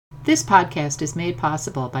This podcast is made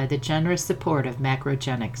possible by the generous support of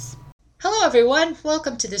Macrogenics. Hello, everyone.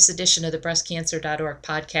 Welcome to this edition of the BreastCancer.org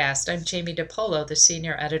podcast. I'm Jamie DiPolo, the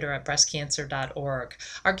senior editor at BreastCancer.org.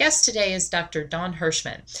 Our guest today is Dr. Dawn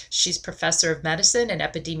Hirschman. She's professor of medicine and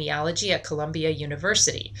epidemiology at Columbia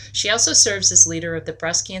University. She also serves as leader of the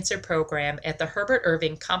breast cancer program at the Herbert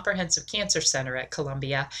Irving Comprehensive Cancer Center at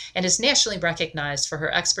Columbia and is nationally recognized for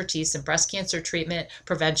her expertise in breast cancer treatment,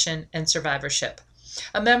 prevention, and survivorship.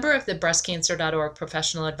 A member of the BreastCancer.org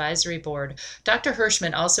Professional Advisory Board, Dr.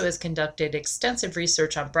 Hirschman also has conducted extensive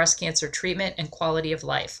research on breast cancer treatment and quality of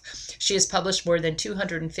life. She has published more than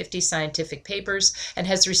 250 scientific papers and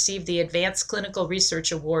has received the Advanced Clinical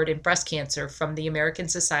Research Award in Breast Cancer from the American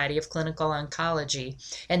Society of Clinical Oncology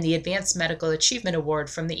and the Advanced Medical Achievement Award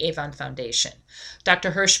from the Avon Foundation.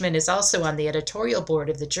 Dr. Hirschman is also on the editorial board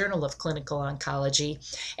of the Journal of Clinical Oncology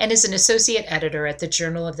and is an associate editor at the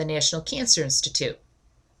Journal of the National Cancer Institute.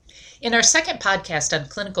 In our second podcast on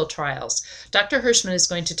clinical trials, Dr. Hirschman is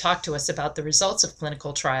going to talk to us about the results of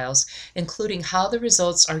clinical trials, including how the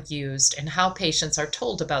results are used and how patients are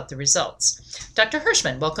told about the results. Dr.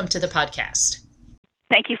 Hirschman, welcome to the podcast.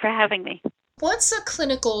 Thank you for having me. Once a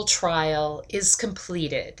clinical trial is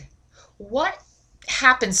completed, what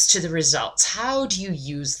happens to the results? How do you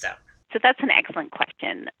use them? So that's an excellent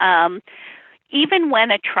question. Even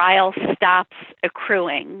when a trial stops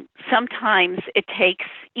accruing, sometimes it takes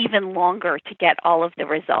even longer to get all of the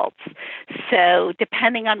results. So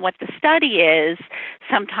depending on what the study is,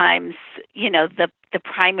 sometimes, the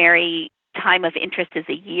primary time of interest is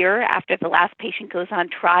a year after the last patient goes on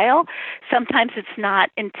trial. Sometimes it's not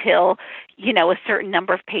until, a certain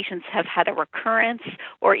number of patients have had a recurrence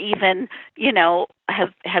or even,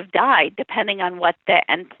 have died, depending on what the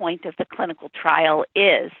endpoint of the clinical trial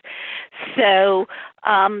is. So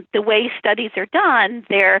the way studies are done,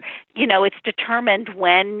 it's determined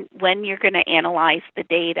when you're going to analyze the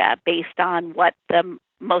data based on what the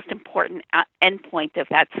most important endpoint of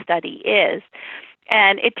that study is.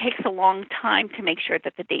 And it takes a long time to make sure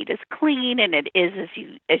that the data is clean and it is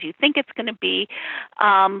as you think it's going to be.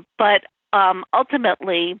 But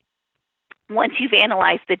ultimately, once you've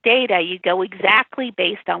analyzed the data, you go exactly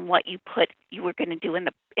based on what you were going to do in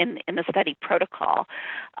the study protocol.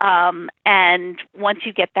 And once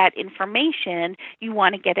you get that information, you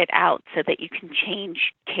want to get it out so that you can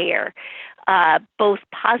change care. Both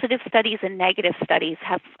positive studies and negative studies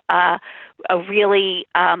have a really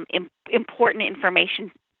important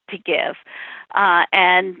information to give.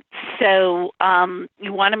 And so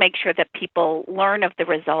you want to make sure that people learn of the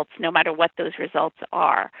results no matter what those results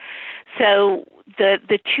are. So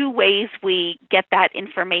the two ways we get that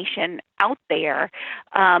information out there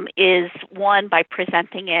is one, by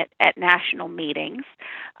presenting it at national meetings.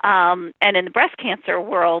 And in the breast cancer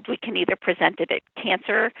world, we can either present it at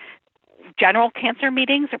general cancer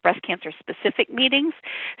meetings or breast cancer specific meetings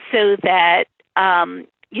so that a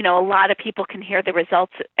lot of people can hear the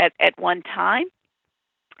results at one time.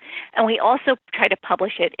 And we also try to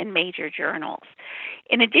publish it in major journals.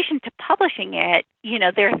 In addition to publishing it,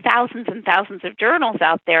 there are thousands and thousands of journals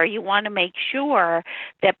out there. You want to make sure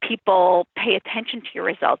that people pay attention to your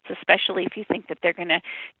results, especially if you think that they're going to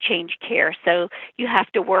change care. So you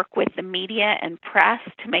have to work with the media and press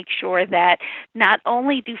to make sure that not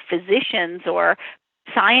only do physicians or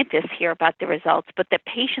scientists hear about the results, but the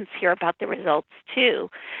patients hear about the results too.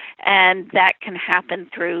 And that can happen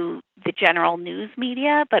through the general news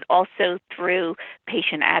media, but also through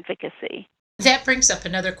patient advocacy. That brings up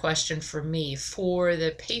another question for me. For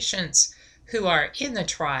the patients who are in the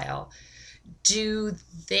trial, do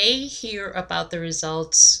they hear about the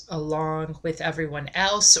results along with everyone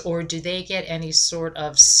else, or do they get any sort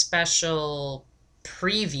of special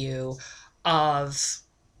preview of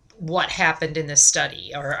what happened in the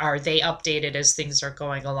study, or are they updated as things are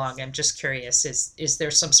going along? I'm just curious, is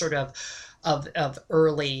there some sort of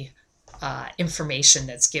early information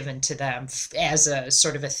that's given to them as a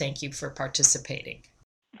sort of a thank you for participating?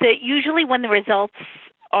 Usually when the results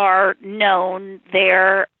are known,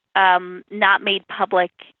 they're not made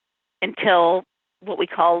public until what we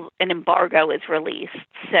call an embargo is released.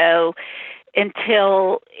 So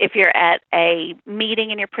if you're at a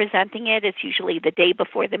meeting and you're presenting it, it's usually the day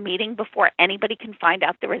before the meeting before anybody can find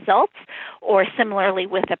out the results. Or similarly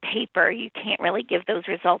with a paper, you can't really give those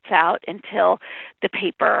results out until the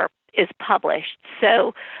paper is published.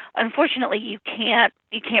 So unfortunately, you can't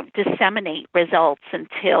disseminate results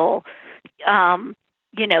until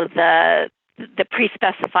the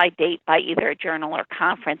pre-specified date by either a journal or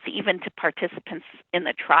conference, even to participants in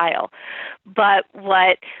the trial. But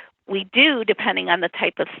what we do, depending on the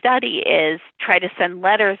type of study, is try to send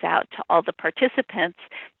letters out to all the participants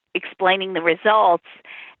explaining the results,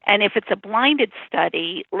 and if it's a blinded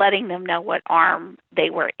study, letting them know what arm they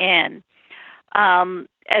were in.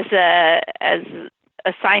 As a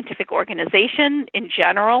scientific organization in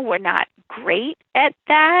general, we're not great at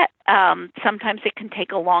that. Sometimes it can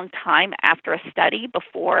take a long time after a study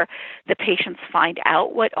before the patients find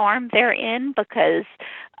out what arm they're in, because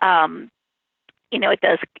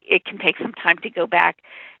it can take some time to go back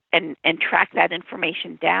and track that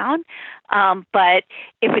information down. But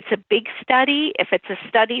if it's a big study, if it's a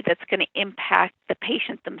study that's going to impact the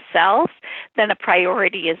patient themselves, then a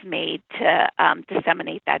priority is made to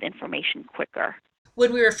disseminate that information quicker.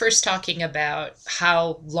 When we were first talking about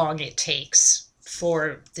how long it takes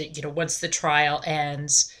for once the trial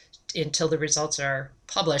ends until the results are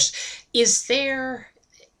published, is there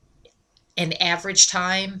an average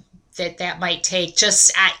time that might take?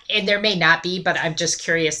 And there may not be, but I'm just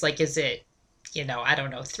curious, like, is it, I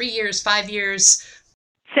don't know, 3 years, 5 years?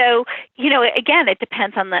 So, again, it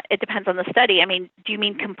depends on the study. I mean, do you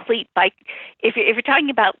mean complete if you're talking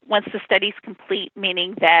about once the study's complete,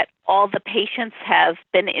 meaning that all the patients have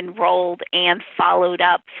been enrolled and followed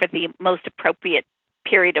up for the most appropriate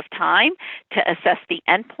period of time to assess the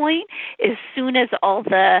endpoint, as soon as all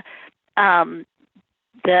the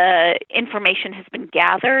information has been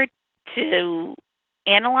gathered to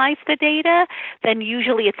analyze the data, then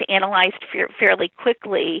usually it's analyzed fairly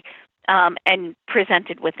quickly and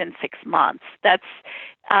presented within 6 months. That's,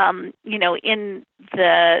 in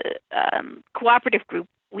the cooperative group,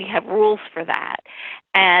 we have rules for that,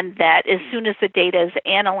 and that as soon as the data is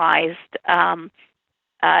analyzed,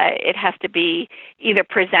 it has to be either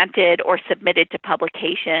presented or submitted to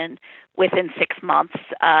publication within 6 months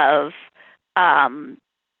of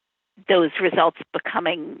those results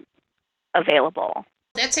becoming available.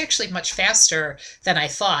 That's actually much faster than I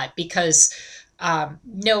thought, because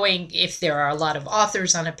knowing if there are a lot of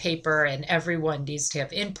authors on a paper and everyone needs to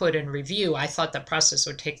have input and review, I thought the process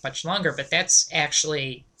would take much longer, but that's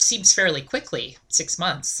actually seems fairly quickly, 6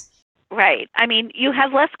 months. Right. I mean, you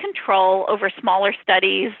have less control over smaller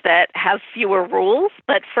studies that have fewer rules,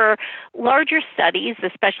 but for larger studies,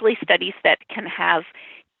 especially studies that can have,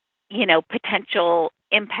 potential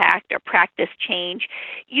impact or practice change,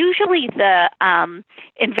 usually the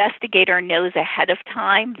investigator knows ahead of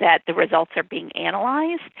time that the results are being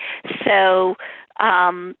analyzed. So,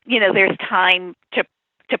 there's time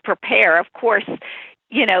to prepare. Of course,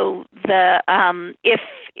 if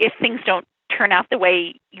things don't turn out the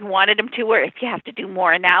way you wanted them to, or if you have to do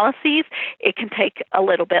more analyses, it can take a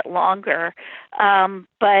little bit longer.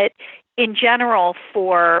 But in general,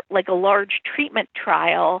 for like a large treatment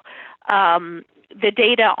trial, the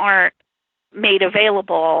data aren't made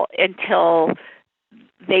available until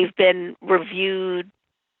they've been reviewed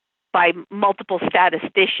by multiple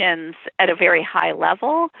statisticians at a very high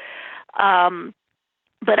level.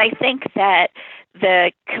 But I think that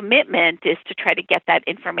the commitment is to try to get that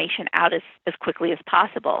information out as quickly as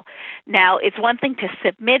possible. Now, it's one thing to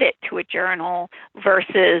submit it to a journal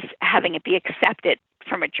versus having it be accepted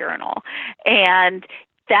from a journal. And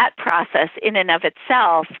that process in and of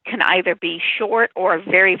itself can either be short or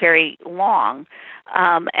very, very long.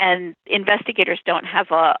 And investigators don't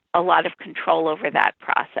have a lot of control over that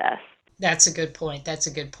process. That's a good point.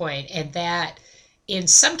 And that, in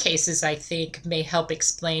some cases, I think may help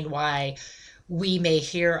explain why we may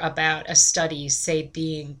hear about a study, say,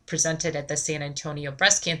 being presented at the San Antonio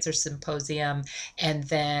Breast Cancer Symposium, and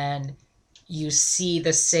then you see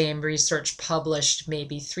the same research published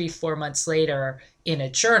maybe 3-4 months later in a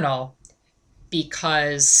journal,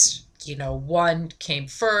 because one came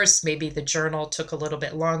first, maybe the journal took a little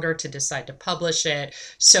bit longer to decide to publish it.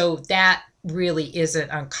 So that really isn't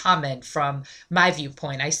uncommon from my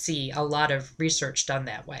viewpoint. I see a lot of research done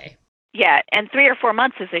that way. Yeah, and 3 or 4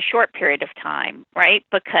 months is a short period of time, right?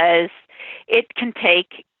 Because it can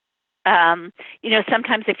take,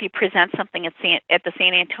 sometimes if you present something at the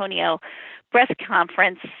San Antonio Breast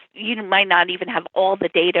Conference, you might not even have all the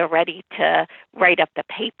data ready to write up the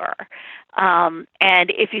paper. And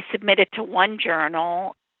if you submit it to one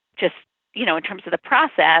journal, just, in terms of the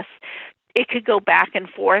process, it could go back and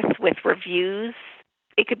forth with reviews.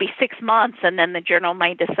 It could be 6 months, and then the journal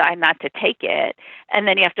might decide not to take it, and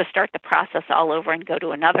then you have to start the process all over and go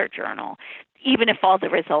to another journal, even if all the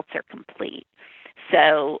results are complete.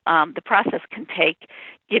 So the process can take,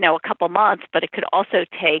 a couple months, but it could also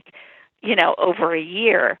take, over a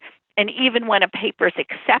year. And even when a paper is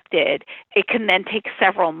accepted, it can then take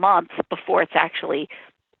several months before it's actually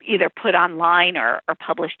either put online or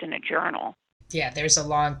published in a journal. Yeah, there's a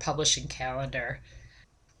long publishing calendar.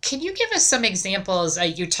 Can you give us some examples?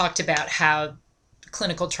 You talked about how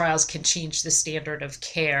clinical trials can change the standard of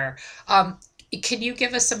care. Can you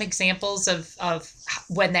give us some examples of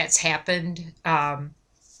when that's happened? And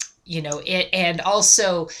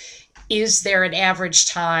also, is there an average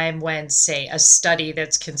time when, say, a study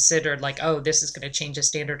that's considered like, oh, this is going to change the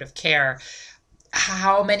standard of care,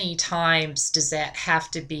 how many times does that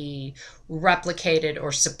have to be replicated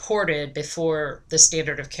or supported before the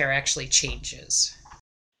standard of care actually changes?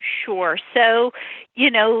 Sure. So,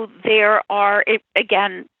 there are,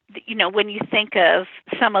 again, when you think of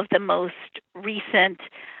some of the most recent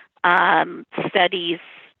studies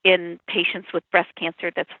in patients with breast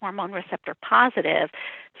cancer that's hormone receptor positive,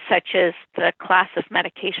 such as the class of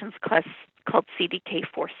medications called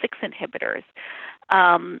CDK4/6 inhibitors,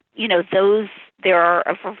 there are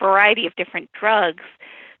a variety of different drugs.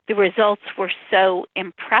 The results were so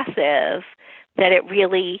impressive that it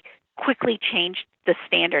really quickly changed the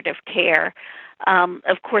standard of care.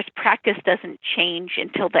 Of course, practice doesn't change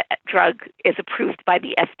until the drug is approved by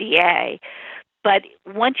the FDA. But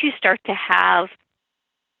once you start to have,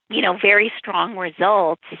 very strong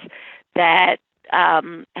results that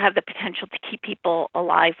have the potential to keep people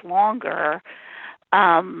alive longer,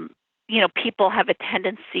 people have a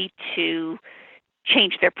tendency to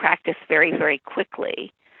change their practice very, very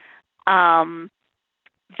quickly. The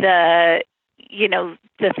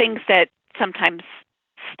things that sometimes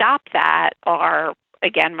stop that are,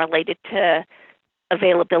 again, related to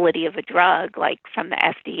availability of a drug, like from the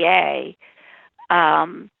FDA,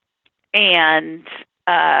 and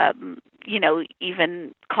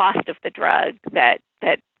even cost of the drug that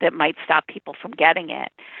might stop people from getting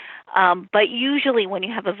it. But usually, when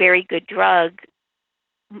you have a very good drug,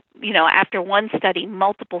 after one study,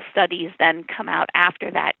 multiple studies then come out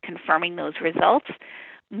after that confirming those results.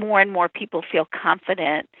 More and more people feel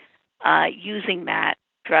confident using that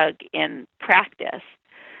drug in practice.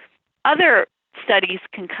 Other studies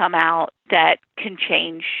can come out that can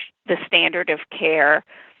change the standard of care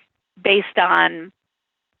based on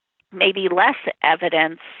maybe less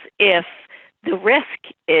evidence if the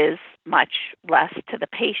risk is much less to the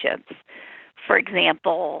patients. For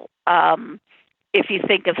example, if you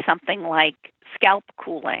think of something like scalp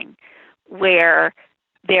cooling, where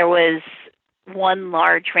there was one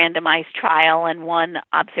large randomized trial and one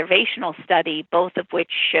observational study, both of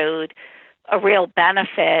which showed a real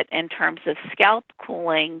benefit in terms of scalp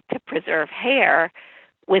cooling to preserve hair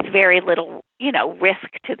with very little,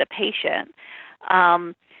 risk to the patient.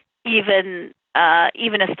 Even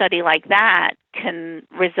a study like that can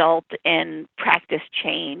result in practice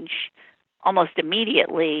change almost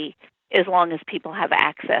immediately, as long as people have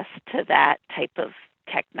access to that type of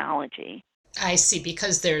technology. I see,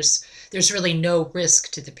 because there's really no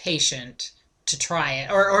risk to the patient to try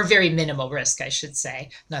it, or very minimal risk, I should say.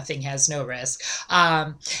 Nothing has no risk.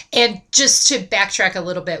 And just to backtrack a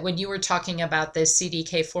little bit, when you were talking about the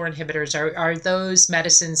CDK4 inhibitors, are those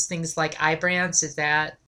medicines things like Ibrance? Is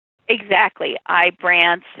that? Exactly.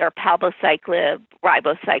 Ibrance or palbociclib,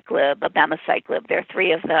 ribociclib, abemaciclib, there are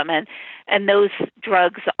three of them. And those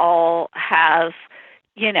drugs all have,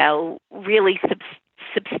 really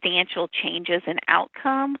substantial changes in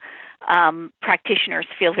outcome. Practitioners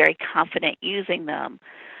feel very confident using them.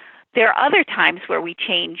 There are other times where we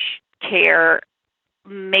change care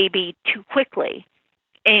maybe too quickly.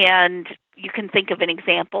 And you can think of an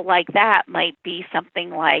example like that might be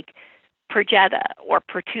something like Perjeta or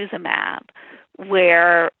pertuzumab,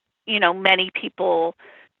 where, many people,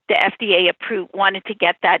 the FDA wanted to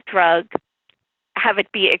get that drug, have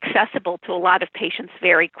it be accessible to a lot of patients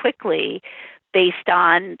very quickly based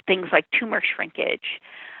on things like tumor shrinkage.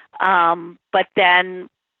 But then,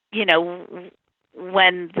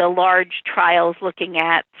 when the large trials looking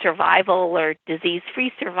at survival or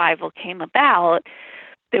disease-free survival came about,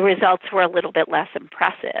 the results were a little bit less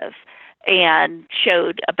impressive and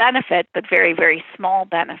showed a benefit, but very, very small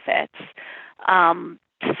benefits.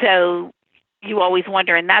 So you always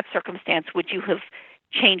wonder, in that circumstance, would you have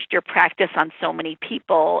changed your practice on so many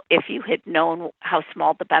people if you had known how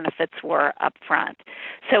small the benefits were up front?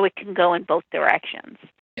 So it can go in both directions.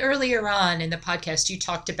 Earlier on in the podcast, you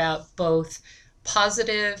talked about both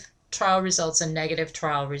positive trial results and negative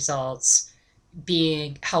trial results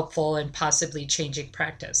being helpful in possibly changing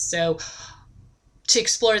practice. So to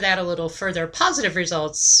explore that a little further, positive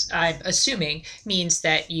results, I'm assuming, means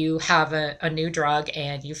that you have a new drug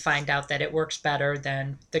and you find out that it works better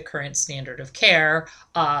than the current standard of care.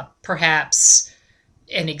 Perhaps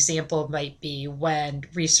an example might be when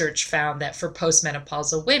research found that for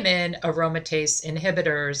postmenopausal women, aromatase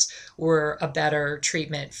inhibitors were a better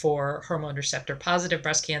treatment for hormone receptor positive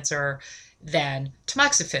breast cancer. than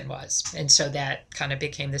tamoxifen was. And so that kind of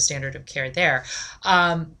became the standard of care there.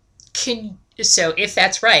 So if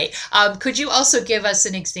that's right, could you also give us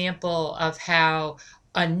an example of how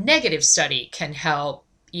a negative study can help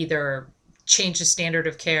either change the standard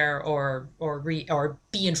of care or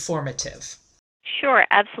be informative? Sure,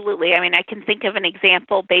 absolutely. I mean, I can think of an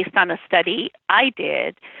example based on a study I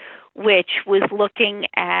did, which was looking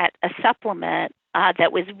at a supplement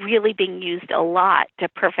that was really being used a lot to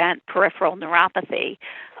prevent peripheral neuropathy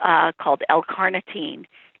called L-carnitine.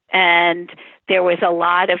 And there was a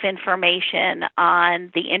lot of information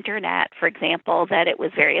on the internet, for example, that it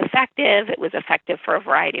was very effective. It was effective for a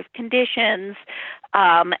variety of conditions.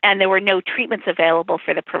 And there were no treatments available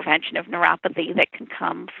for the prevention of neuropathy that can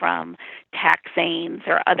come from taxanes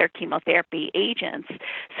or other chemotherapy agents.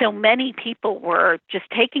 So many people were just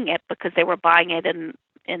taking it because they were buying it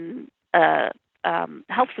in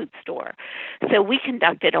health food store. So we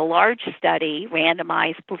conducted a large study,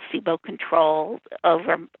 randomized, placebo-controlled, of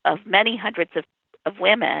many hundreds of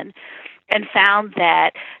women, and found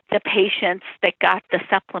that the patients that got the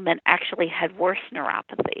supplement actually had worse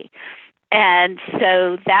neuropathy. And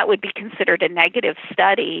so that would be considered a negative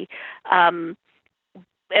study. And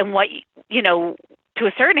what, to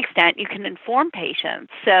a certain extent, you can inform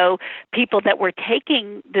patients. So people that were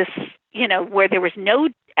taking this, where there was no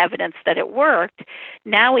evidence that it worked,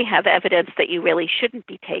 now we have evidence that you really shouldn't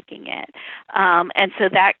be taking it. And so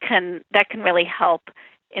that can really help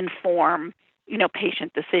inform,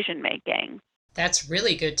 patient decision making. That's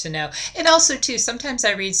really good to know. And also, too, sometimes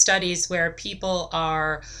I read studies where people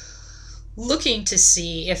are looking to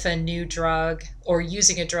see if a new drug or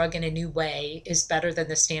using a drug in a new way is better than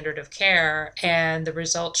the standard of care, and the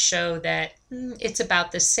results show that it's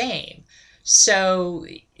about the same. So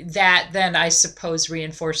that then, I suppose,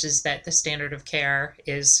 reinforces that the standard of care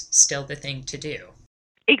is still the thing to do.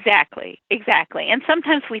 Exactly. And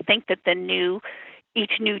sometimes we think that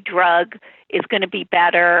each new drug is going to be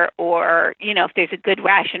better, or, if there's a good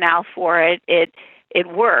rationale for it, it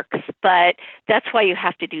works. But that's why you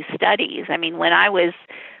have to do studies. I mean, when I was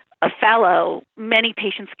a fellow, many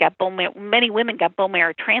women got bone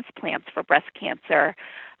marrow transplants for breast cancer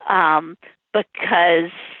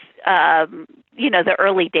because the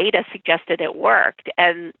early data suggested it worked,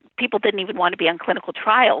 and people didn't even want to be on clinical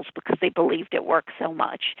trials because they believed it worked so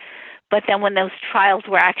much. But then when those trials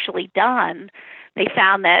were actually done, they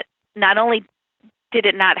found that not only did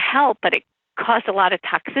it not help, but it caused a lot of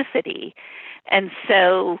toxicity. And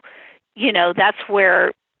so, that's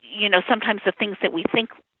where, sometimes the things that we think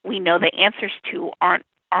we know the answers to aren't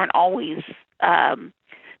always,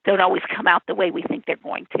 don't always come out the way we think they're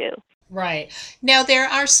going to. Right. Now, there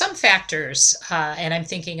are some factors, and I'm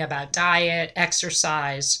thinking about diet,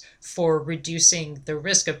 exercise, for reducing the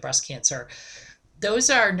risk of breast cancer.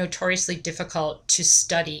 Those are notoriously difficult to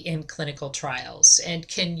study in clinical trials. And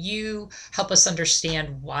can you help us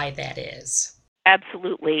understand why that is?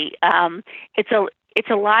 Absolutely. It's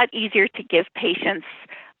a lot easier to give patients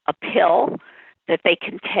a pill that they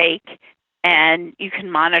can take, and you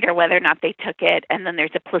can monitor whether or not they took it. And then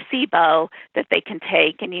there's a placebo that they can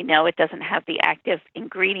take, and it doesn't have the active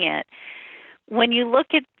ingredient. When you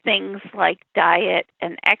look at things like diet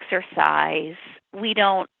and exercise, we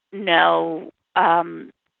don't know.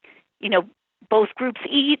 Both groups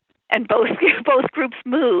eat and both groups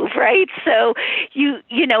move, right? So you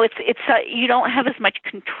don't have as much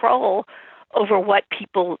control over what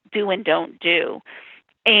people do and don't do.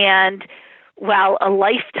 And while a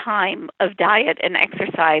lifetime of diet and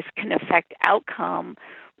exercise can affect outcome,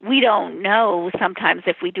 we don't know sometimes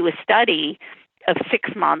if we do a study of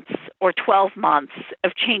 6 months or 12 months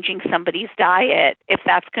of changing somebody's diet, if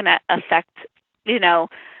that's going to affect,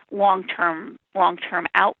 long-term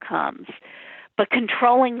outcomes. But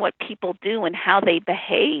controlling what people do and how they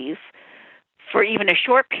behave for even a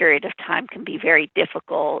short period of time can be very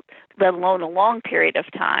difficult, let alone a long period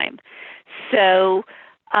of time. So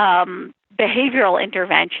behavioral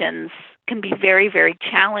interventions can be very, very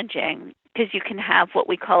challenging because you can have what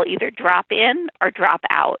we call either drop in or drop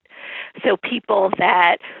out. So people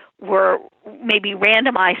that were maybe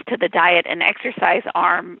randomized to the diet and exercise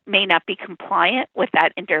arm may not be compliant with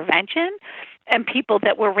that intervention, and people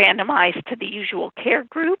that were randomized to the usual care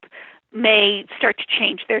group may start to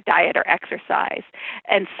change their diet or exercise.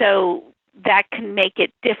 And so that can make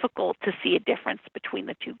it difficult to see a difference between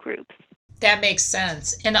the two groups. That makes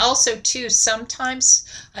sense. And also, too, sometimes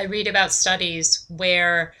I read about studies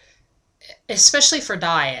where, especially for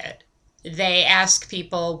diet, they ask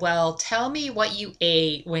people, well, tell me what you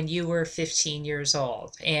ate when you were 15 years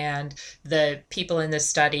old. And the people in the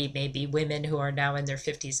study may be women who are now in their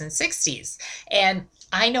 50s and 60s. And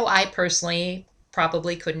I know I personally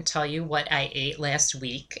probably couldn't tell you what I ate last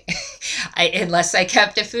week unless I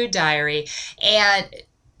kept a food diary. And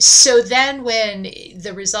so then when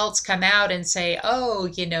the results come out and say, oh,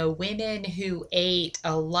 women who ate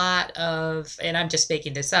a lot of, and I'm just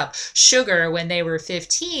making this up, sugar when they were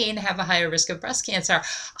 15 have a higher risk of breast cancer.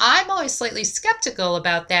 I'm always slightly skeptical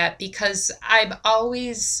about that because I'm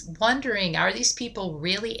always wondering, are these people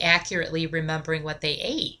really accurately remembering what they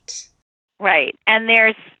ate? Right. And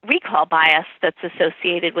there's recall bias that's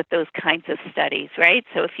associated with those kinds of studies, right?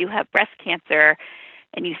 So if you have breast cancer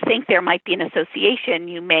and you think there might be an association,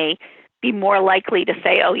 you may be more likely to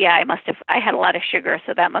say, oh, yeah, I had a lot of sugar,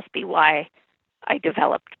 so that must be why I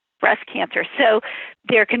developed breast cancer. So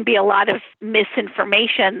there can be a lot of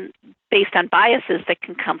misinformation based on biases that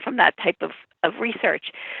can come from that type of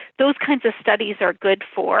research. Those kinds of studies are good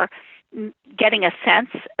for getting a sense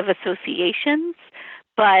of associations,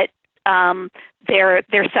 but they're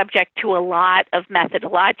subject to a lot of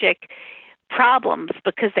methodologic problems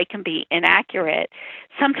because they can be inaccurate.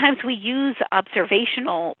 Sometimes we use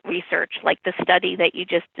observational research, like the study that you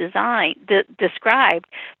just described,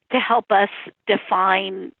 to help us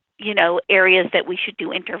define, areas that we should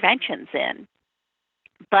do interventions in.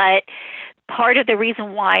 But part of the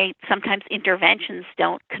reason why sometimes interventions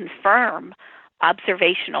don't confirm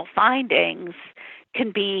observational findings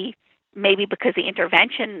can be maybe because the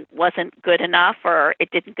intervention wasn't good enough or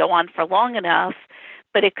it didn't go on for long enough,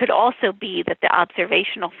 but it could also be that the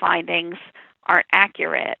observational findings aren't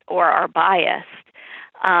accurate or are biased.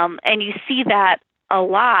 And you see that a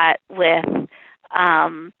lot with,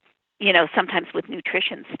 sometimes with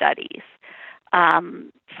nutrition studies.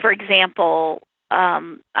 For example,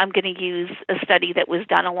 I'm going to use a study that was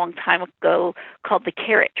done a long time ago called the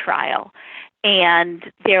CARROT trial.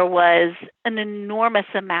 And there was an enormous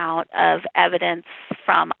amount of evidence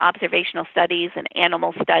from observational studies and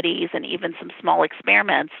animal studies and even some small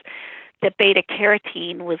experiments that beta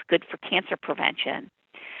carotene was good for cancer prevention,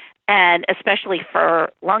 and especially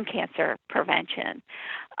for lung cancer prevention.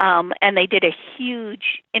 And they did a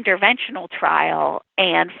huge interventional trial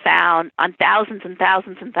and found on thousands and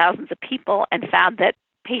thousands and thousands of people, and found that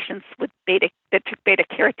patients that took beta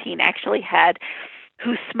carotene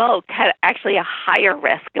who smoked had actually a higher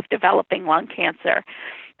risk of developing lung cancer.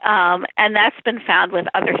 And that's been found with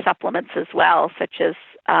other supplements as well, such as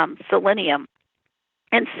selenium.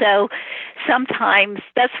 And so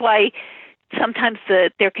that's why sometimes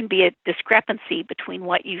there can be a discrepancy between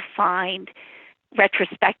what you find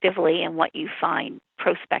retrospectively and what you find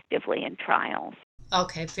prospectively in trials.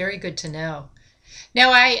 Okay, very good to know.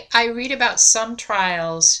 Now, I read about some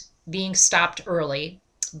trials being stopped early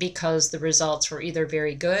because the results were either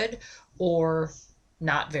very good or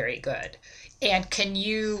not very good. And can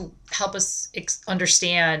you help us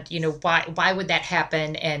understand, why would that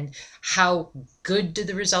happen, and how good do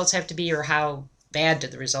the results have to be, or how bad do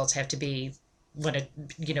the results have to be when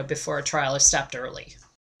before a trial is stopped early?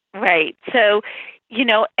 Right. So,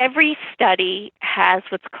 every study has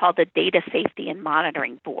what's called a Data Safety and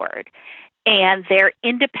Monitoring Board, and they're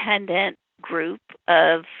independent group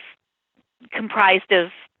comprised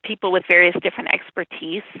of people with various different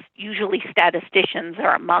expertise, usually statisticians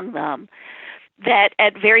are among them, that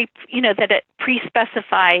at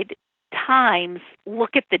pre-specified times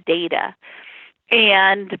look at the data.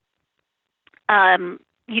 And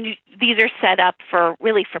these are set up for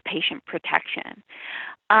patient protection.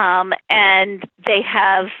 And they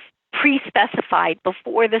have pre-specified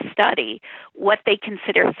before the study what they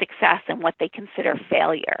consider success and what they consider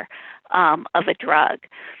failure of a drug.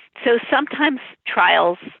 So sometimes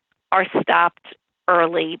trials are stopped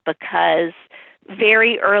early because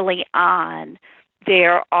very early on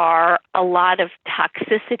there are a lot of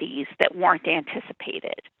toxicities that weren't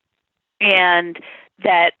anticipated and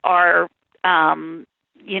that are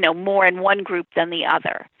more in one group than the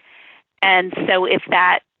other. And so if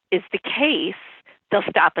that is the case, they'll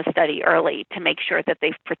stop a study early to make sure that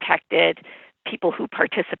they've protected people who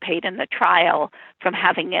participate in the trial from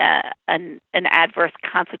having an adverse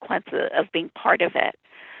consequence of being part of it.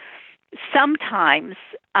 Sometimes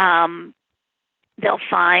they'll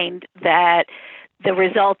find that the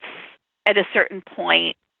results at a certain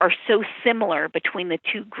point are so similar between the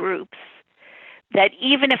two groups that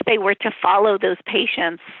even if they were to follow those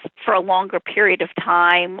patients for a longer period of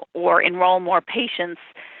time or enroll more patients,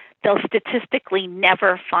 they'll statistically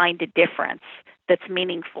never find a difference that's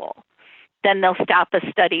meaningful. Then they'll stop a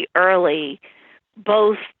study early,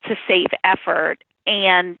 both to save effort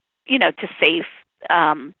and, to save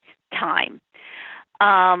time.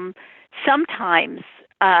 Sometimes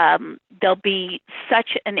there'll be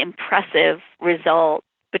such an impressive result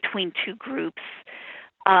between two groups,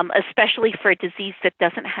 especially for a disease that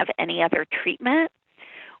doesn't have any other treatment,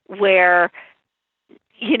 where,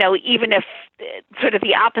 even if sort of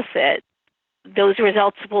the opposite, those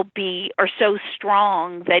results are so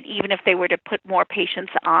strong that even if they were to put more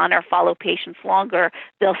patients on or follow patients longer,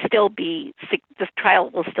 the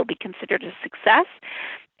trial will still be considered a success.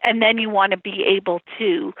 And then you want to be able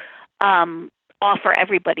to offer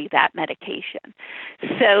everybody that medication.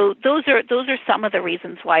 So those are some of the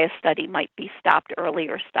reasons why a study might be stopped early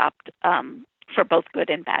or stopped for both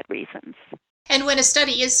good and bad reasons. And when a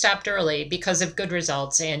study is stopped early because of good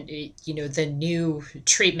results and, the new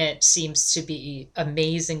treatment seems to be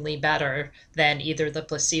amazingly better than either the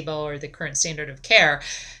placebo or the current standard of care,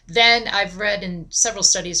 then I've read in several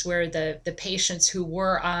studies where the patients who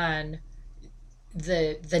were on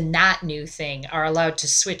the not new thing are allowed to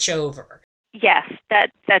switch over. Yes,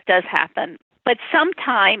 that does happen. But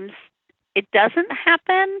sometimes it doesn't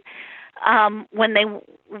happen when they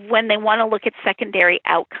want to look at secondary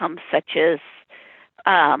outcomes such as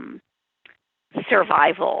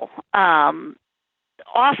survival. Often,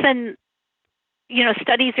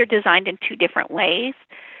 studies are designed in two different ways.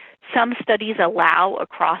 Some studies allow a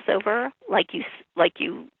crossover, like you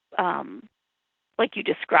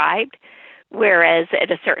described, whereas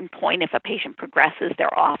at a certain point, if a patient progresses,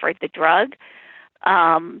 they're offered the drug,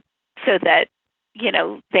 so that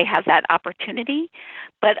they have that opportunity.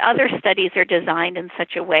 But other studies are designed in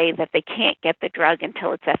such a way that they can't get the drug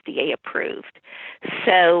until it's FDA approved.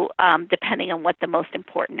 So depending on what the most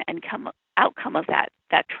important outcome of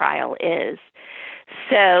that trial is.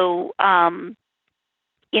 So,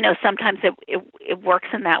 sometimes it works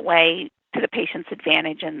in that way to the patient's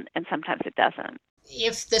advantage, and sometimes it doesn't.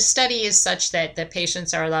 If the study is such that the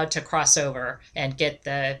patients are allowed to cross over and get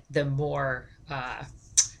the more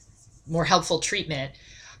helpful treatment,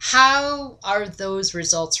 how are those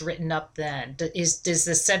results written up then? Does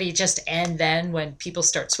the study just end then when people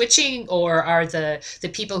start switching, or are the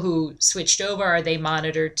people who switched over, are they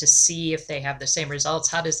monitored to see if they have the same results?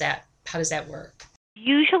 How does that work?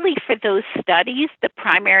 Usually for those studies, the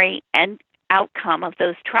primary end outcome of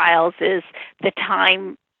those trials is the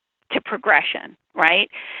time to progression, right?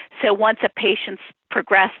 So once a patient's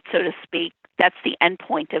progressed, so to speak, that's the end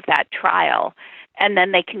point of that trial. And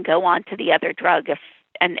then they can go on to the other drug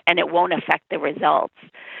and it won't affect the results.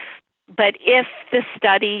 But if the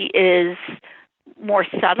study is more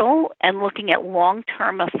subtle and looking at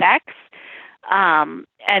long-term effects,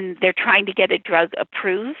 and they're trying to get a drug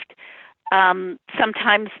approved,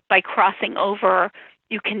 sometimes by crossing over,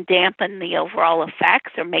 you can dampen the overall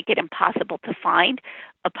effects or make it impossible to find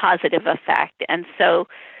a positive effect. And so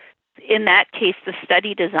in that case, the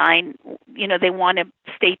study design, they want to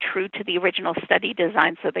stay true to the original study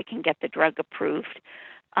design so they can get the drug approved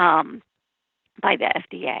by the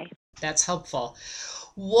FDA. That's helpful.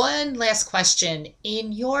 One last question.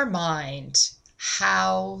 In your mind,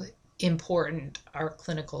 how important are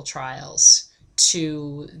clinical trials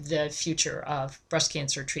to the future of breast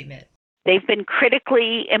cancer treatment? They've been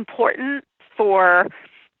critically important for,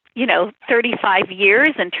 35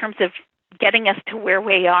 years in terms of getting us to where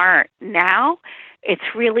we are now.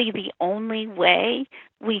 It's really the only way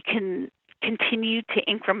we can continue to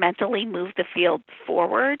incrementally move the field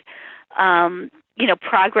forward.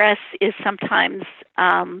 Progress is sometimes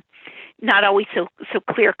not always so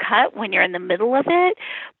clear cut when you're in the middle of it,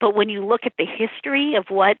 but when you look at the history of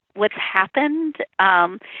what's happened,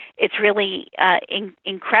 it's really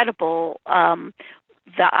incredible.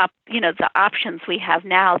 The options we have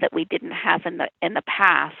now that we didn't have in the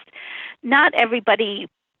past. Not everybody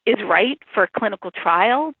is right for a clinical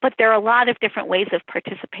trial, but there are a lot of different ways of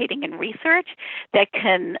participating in research that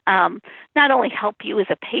can not only help you as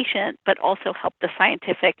a patient, but also help the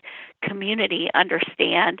scientific community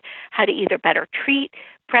understand how to either better treat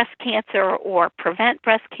breast cancer or prevent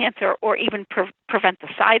breast cancer, or even prevent the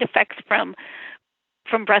side effects from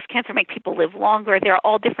breast cancer, make people live longer. There are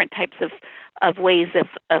all different types of ways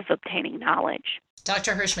of obtaining knowledge.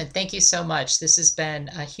 Dr. Hirschman, thank you so much. This has been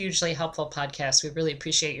a hugely helpful podcast. We really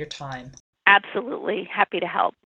appreciate your time. Absolutely. Happy to help.